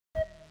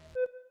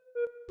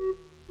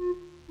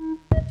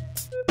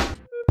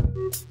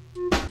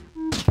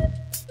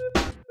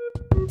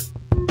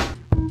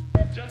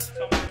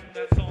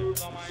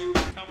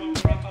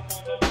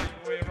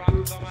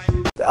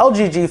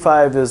LG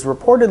G5 is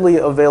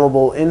reportedly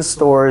available in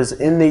stores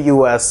in the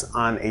US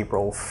on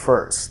April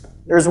 1st.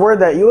 There's word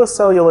that US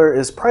Cellular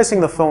is pricing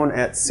the phone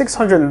at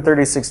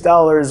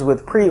 $636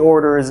 with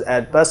pre-orders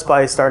at Best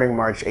Buy starting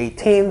March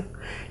 18th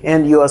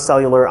and US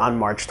Cellular on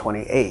March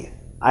 28th.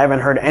 I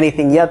haven't heard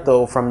anything yet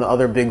though from the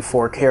other big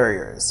four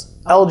carriers.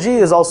 LG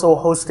is also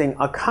hosting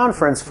a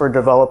conference for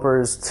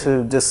developers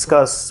to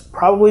discuss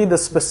probably the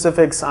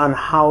specifics on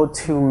how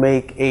to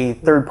make a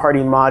third-party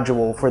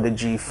module for the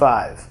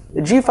G5.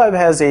 The G5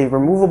 has a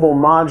removable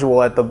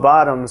module at the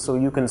bottom so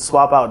you can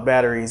swap out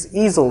batteries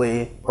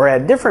easily, or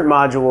add different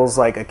modules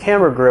like a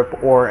camera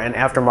grip or an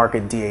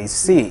aftermarket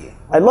DAC.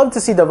 I'd love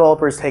to see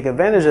developers take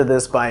advantage of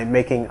this by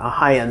making a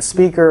high-end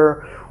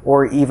speaker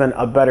or even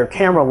a better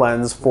camera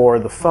lens for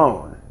the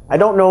phone. I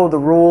don't know the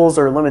rules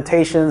or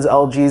limitations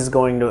LG is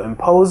going to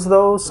impose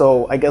though,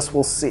 so I guess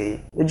we'll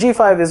see. The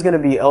G5 is going to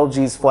be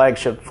LG's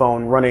flagship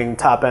phone running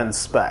top-end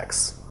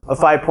specs. A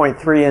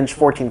 5.3-inch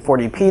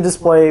 1440p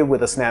display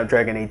with a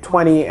Snapdragon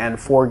 820 and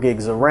 4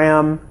 gigs of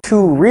RAM,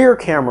 two rear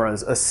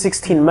cameras, a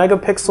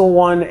 16-megapixel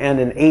one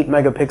and an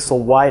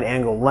 8-megapixel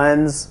wide-angle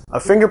lens, a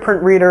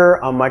fingerprint reader,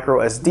 a micro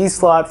SD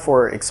slot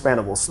for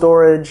expandable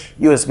storage,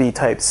 USB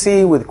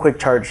Type-C with Quick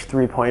Charge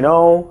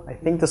 3.0, I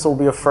think this will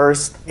be a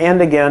first,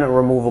 and again a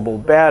removable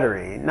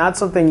battery, not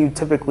something you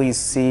typically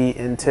see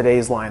in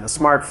today's line of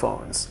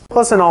smartphones.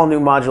 Plus an all-new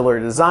modular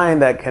design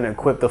that can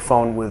equip the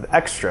phone with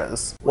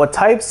extras. What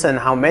types and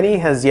how many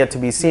has yet to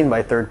be seen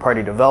by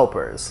third-party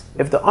developers.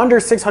 If the under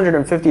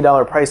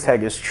 $650 price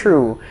tag is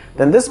true,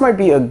 then this might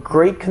be a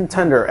great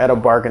contender at a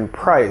bargain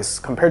price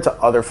compared to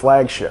other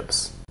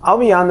flagships. I'll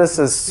be on this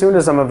as soon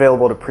as I'm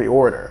available to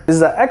pre-order. Is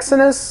the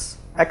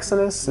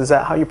Exynos, is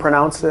that how you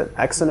pronounce it?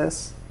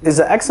 Exynos? Is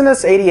the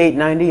Exynos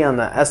 8890 on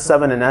the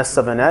S7 and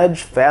S7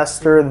 Edge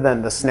faster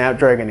than the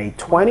Snapdragon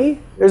 820?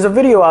 There's a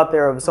video out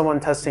there of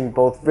someone testing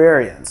both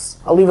variants.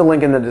 I'll leave a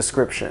link in the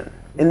description.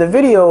 In the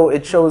video,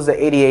 it shows the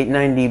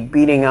 8890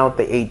 beating out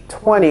the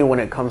 820 when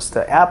it comes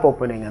to app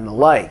opening and the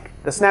like.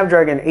 The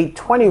Snapdragon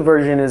 820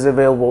 version is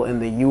available in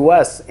the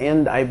US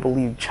and I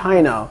believe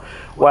China,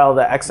 while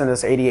the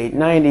Exynos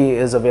 8890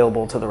 is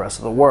available to the rest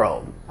of the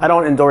world. I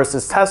don't endorse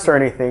this test or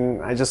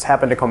anything, I just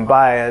happened to come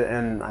by it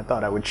and I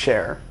thought I would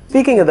share.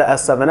 Speaking of the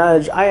S7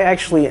 Edge, I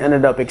actually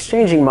ended up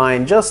exchanging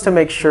mine just to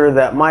make sure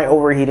that my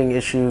overheating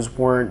issues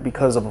weren't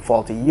because of a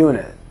faulty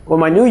unit. When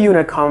my new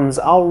unit comes,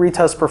 I'll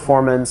retest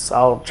performance,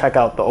 I'll check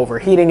out the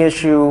overheating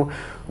issue,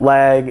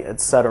 lag,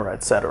 etc.,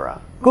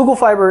 etc. Google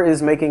Fiber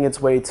is making its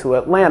way to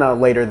Atlanta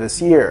later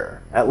this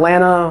year.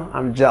 Atlanta,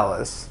 I'm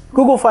jealous.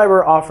 Google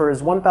Fiber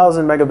offers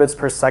 1000 megabits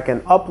per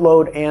second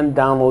upload and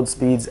download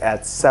speeds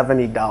at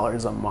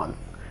 $70 a month.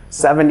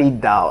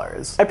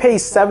 $70. I pay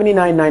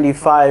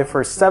 $79.95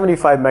 for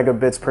 75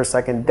 megabits per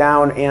second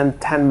down and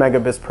 10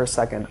 megabits per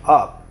second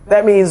up.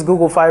 That means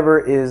Google Fiber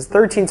is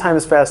 13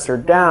 times faster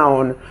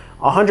down,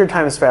 100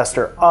 times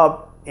faster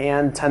up,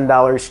 and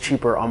 $10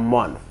 cheaper a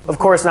month. Of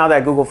course, now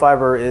that Google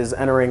Fiber is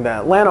entering the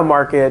Atlanta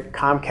market,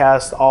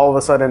 Comcast all of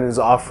a sudden is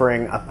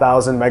offering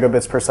 1000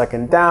 megabits per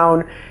second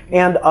down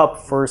and up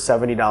for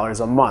 $70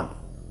 a month.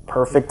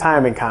 Perfect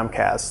timing,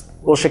 Comcast.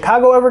 Will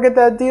Chicago ever get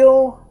that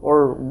deal,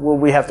 or will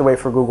we have to wait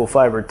for Google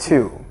Fiber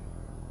too?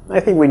 I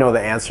think we know the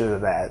answer to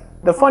that.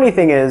 The funny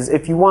thing is,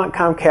 if you want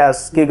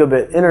Comcast's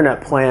gigabit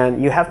internet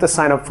plan, you have to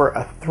sign up for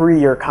a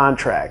 3-year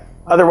contract.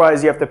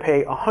 Otherwise, you have to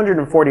pay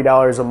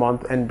 $140 a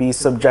month and be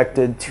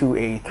subjected to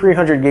a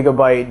 300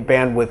 gigabyte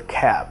bandwidth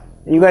cap.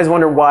 And you guys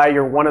wonder why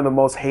you're one of the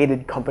most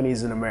hated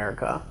companies in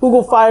America.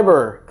 Google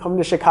Fiber, come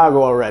to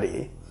Chicago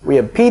already. We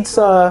have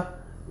pizza,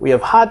 we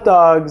have hot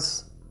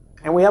dogs,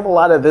 and we have a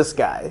lot of this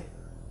guy.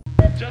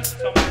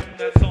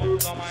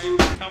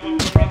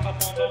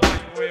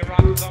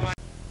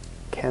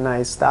 Can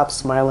I stop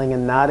smiling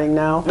and nodding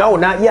now? No,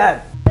 not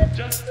yet!